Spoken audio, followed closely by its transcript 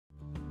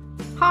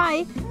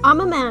Hi, I'm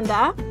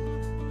Amanda,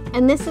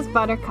 and this is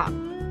Buttercup.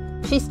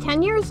 She's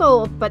 10 years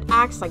old, but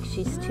acts like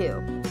she's 2.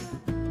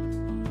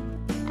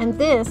 And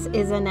this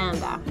is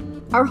Ananda,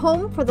 our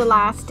home for the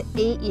last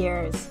 8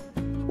 years.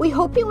 We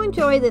hope you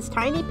enjoy this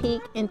tiny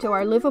peek into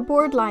our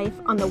liveaboard life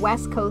on the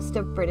west coast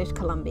of British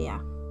Columbia.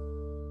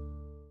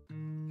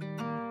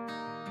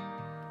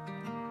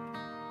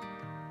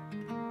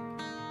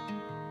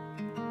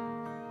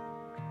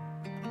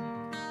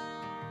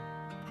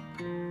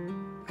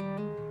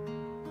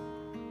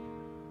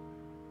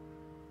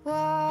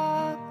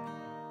 Walk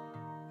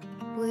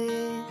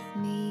with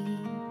me.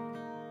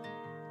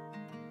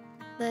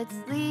 Let's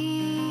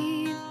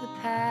leave the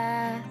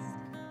past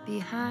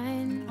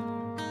behind.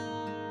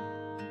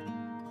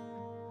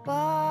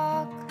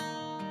 Walk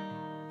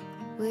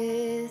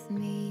with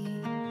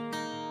me.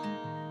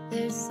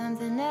 There's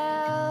something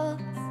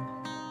else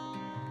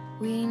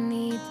we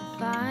need to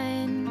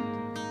find.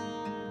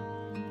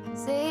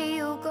 Say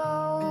you'll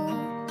go,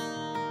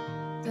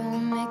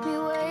 don't make me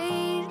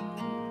wait.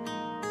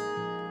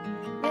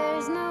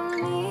 There's no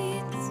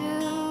need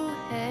to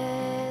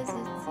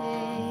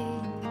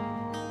hesitate.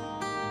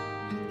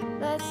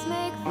 Let's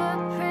make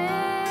footprints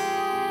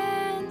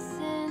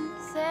in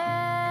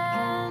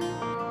sand.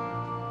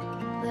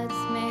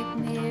 Let's make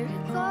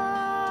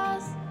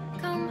miracles.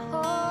 Come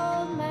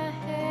hold my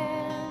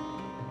hand.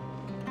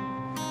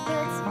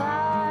 Let's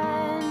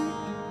find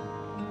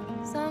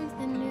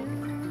something new,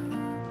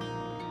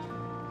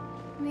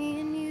 me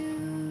and you.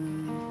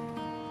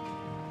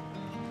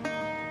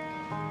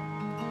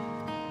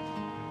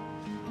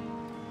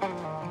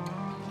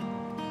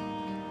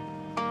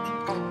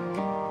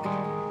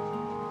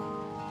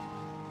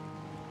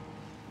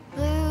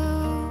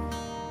 Blue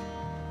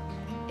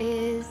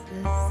is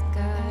the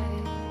sky,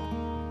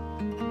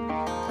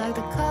 like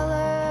the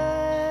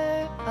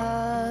color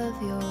of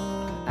your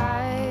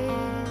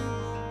eyes.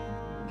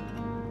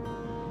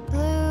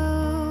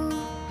 Blue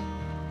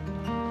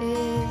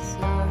is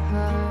your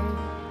heart.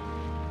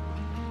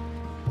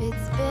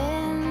 It's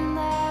been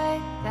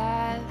like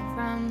that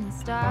from the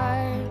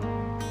start.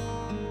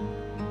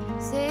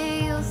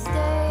 Say you'll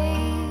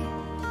stay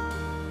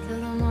till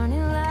the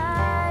morning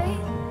light.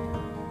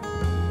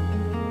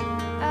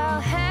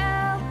 I'll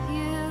help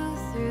you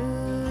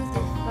through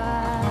the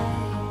fight.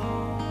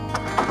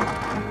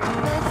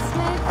 Let's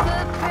make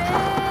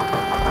footprints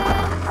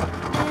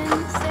in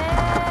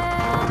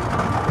sand.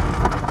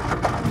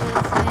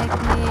 Let's make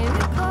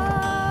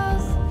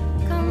miracles.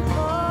 Come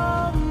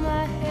hold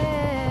my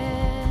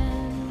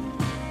hand.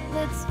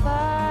 Let's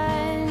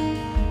find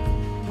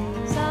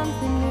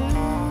something new,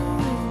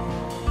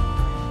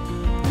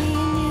 me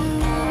and you.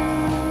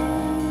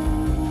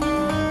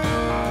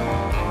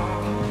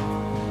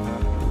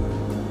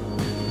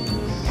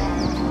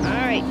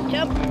 All right,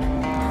 jump.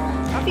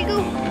 Off you go.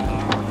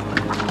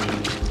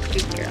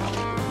 Good girl.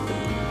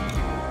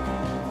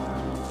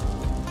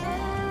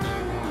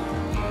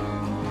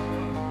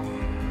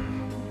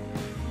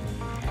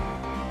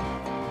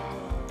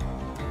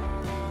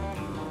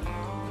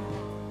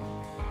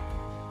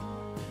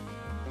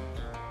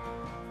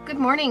 Good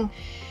morning.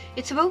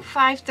 It's about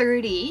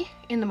 5:30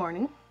 in the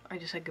morning. I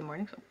just said good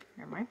morning, so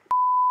never mind.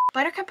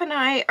 Buttercup and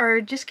I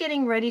are just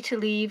getting ready to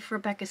leave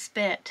Rebecca's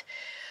Spit.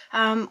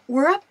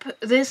 We're up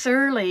this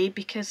early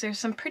because there's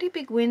some pretty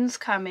big winds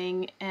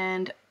coming,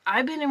 and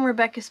I've been in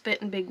Rebecca's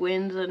Spit in big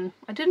winds and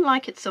I didn't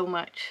like it so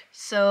much.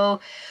 So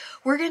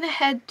we're gonna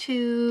head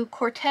to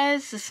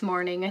Cortez this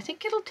morning. I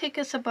think it'll take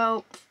us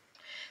about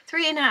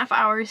 3.5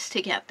 hours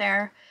to get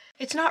there.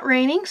 It's not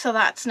raining, so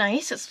that's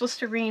nice. It's supposed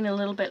to rain a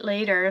little bit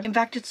later. In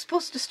fact, it's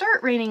supposed to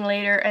start raining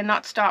later and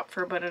not stop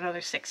for about another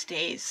 6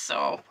 days.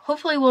 So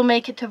hopefully we'll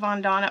make it to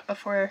Von Donop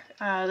before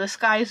the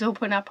skies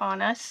open up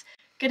on us.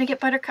 Gonna get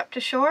Buttercup to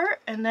shore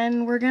and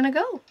then we're gonna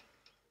go.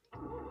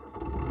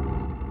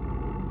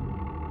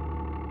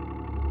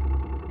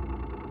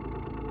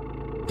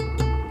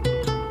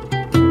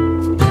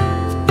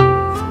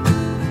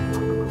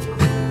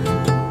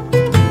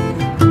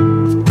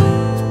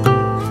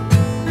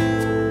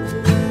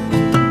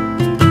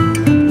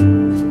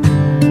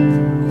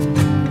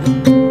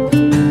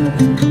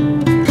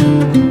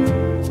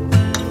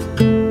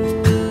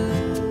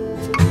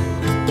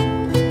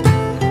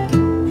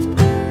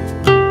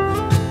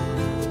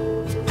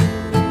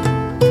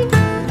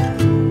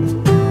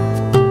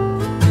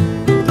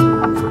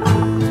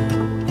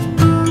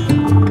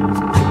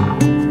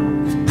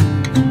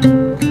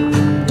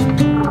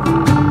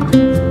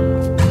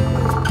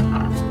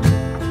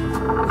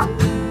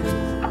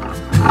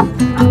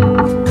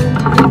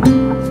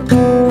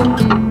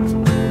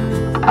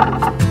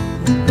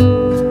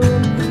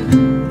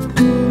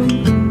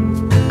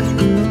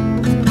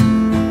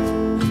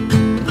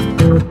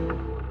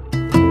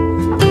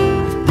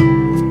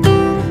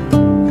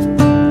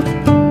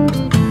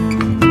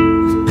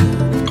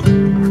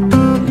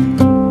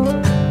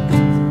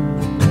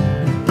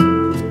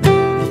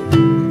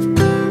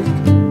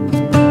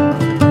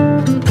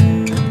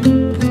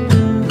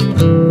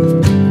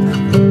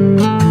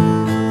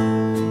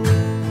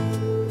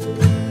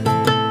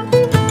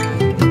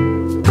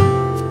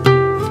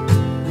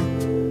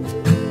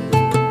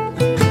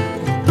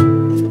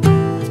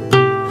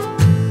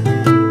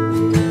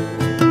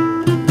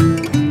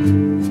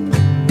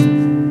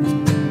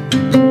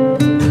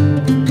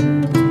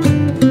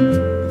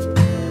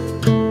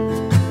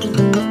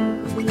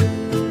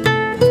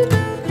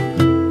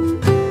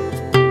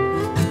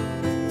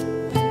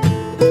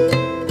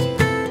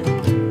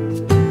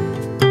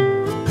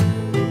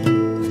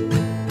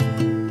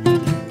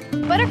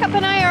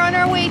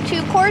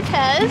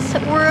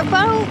 guys, we're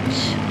about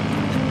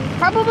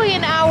probably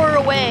an hour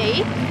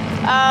away.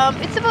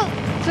 It's about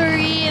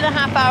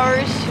 3.5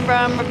 hours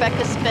from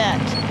Rebecca's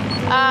Spit.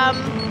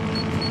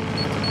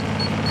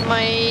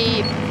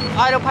 My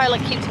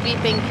autopilot keeps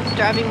beeping, keeps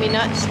driving me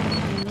nuts.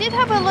 Did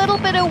have a little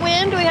bit of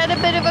wind. We had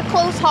a bit of a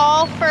close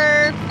haul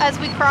as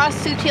we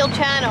crossed Sutil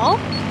Channel.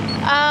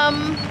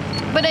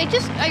 But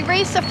I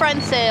raised the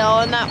front sail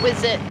and that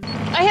was it.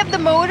 I have the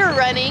motor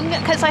running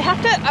because I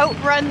have to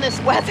outrun this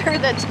weather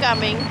that's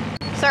coming.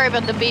 Sorry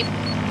about the beep.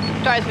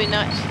 It drives me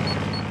nuts.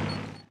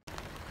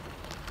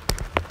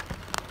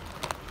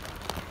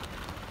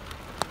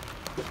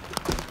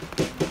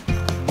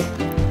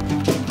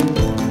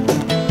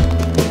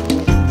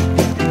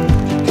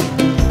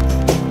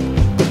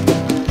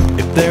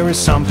 There is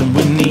something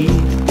we need.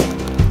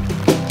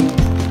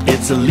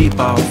 It's a leap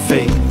of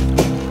faith,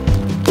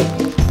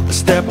 a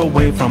step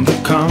away from the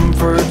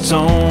comfort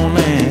zone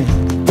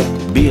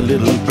and be a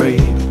little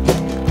brave.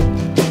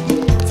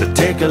 So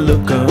take a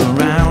look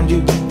around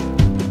you.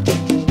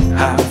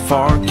 How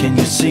far can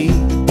you see?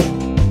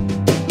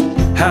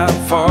 How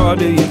far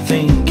do you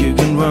think you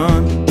can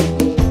run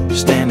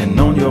standing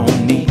on your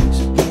knees?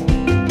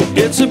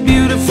 It's a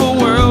beautiful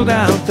world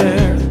out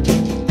there.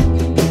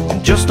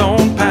 Just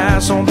don't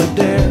pass on the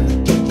dare.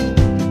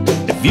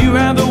 If you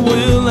have the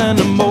will and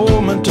a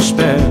moment to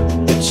spare,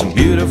 it's a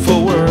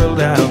beautiful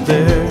world out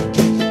there.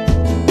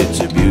 It's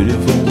a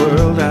beautiful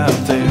world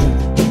out there.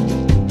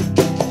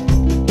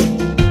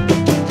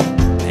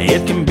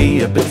 It can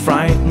be a bit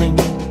frightening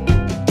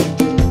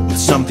with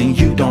something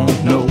you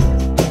don't know.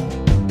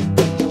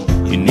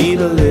 You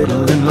need a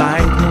little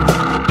enlightening.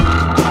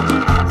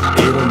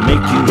 It'll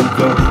make you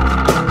go.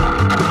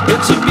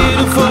 It's a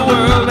beautiful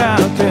world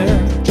out there.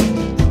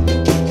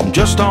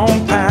 Just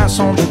don't pass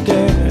on the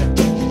dare.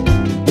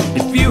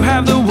 If you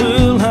have the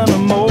will and a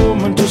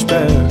moment to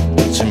spare,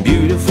 it's a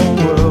beautiful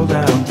world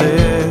out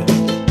there.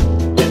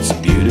 It's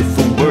a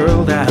beautiful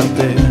world out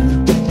there.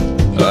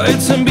 Oh,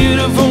 it's a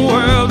beautiful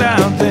world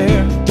out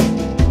there.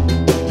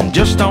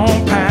 Just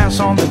don't pass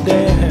on the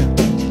dare.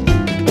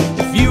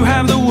 If you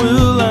have the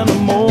will and a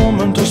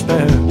moment to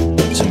spare,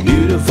 it's a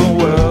beautiful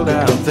world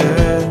out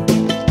there.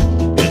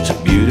 It's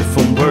a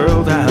beautiful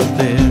world out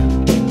there.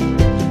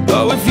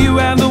 Oh, if you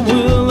have the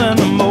will and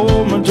a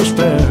moment to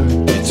spare,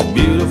 it's a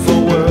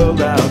beautiful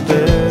world out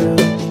there.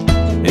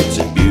 It's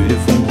a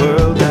beautiful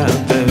world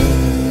out there.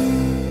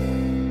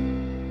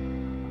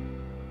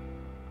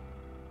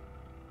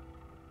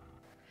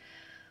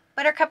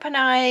 Buttercup and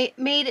I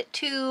made it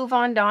to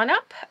Von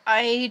Donop.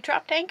 I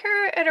dropped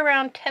anchor at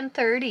around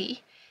 10:30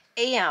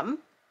 a.m.,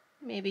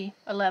 maybe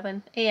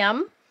 11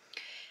 a.m.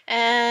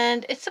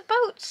 And it's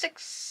about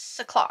 6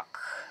 o'clock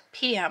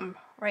p.m.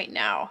 right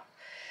now.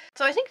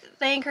 So I think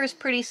the anchor is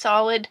pretty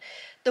solid.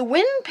 The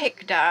wind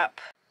picked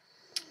up.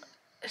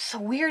 It's the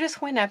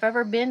weirdest wind I've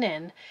ever been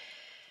in.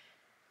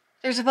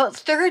 There's about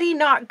 30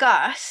 knot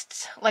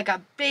gusts, like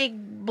a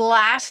big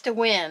blast of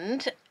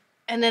wind,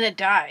 and then it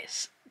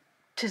dies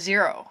to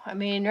zero. I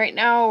mean, right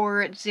now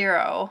we're at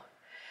 0,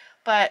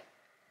 but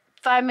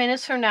 5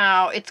 minutes from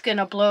now it's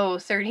gonna blow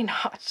 30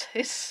 knots.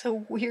 It's the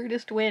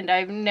weirdest wind.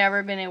 I've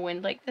never been in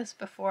wind like this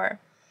before.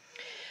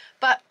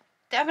 But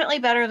definitely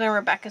better than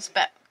Rebecca's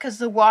Spit, because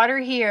the water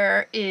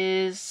here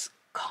is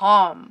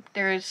calm.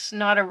 There's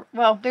not a,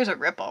 well, there's a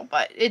ripple,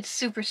 but it's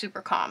super,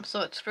 super calm.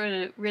 So it's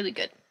really, really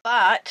good.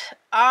 But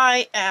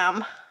I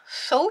am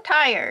so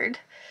tired.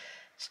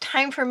 It's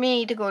time for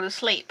me to go to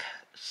sleep.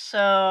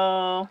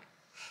 So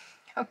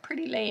I'm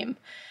pretty lame.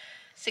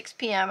 6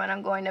 p.m. and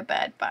I'm going to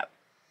bed, but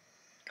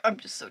I'm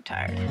just so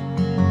tired.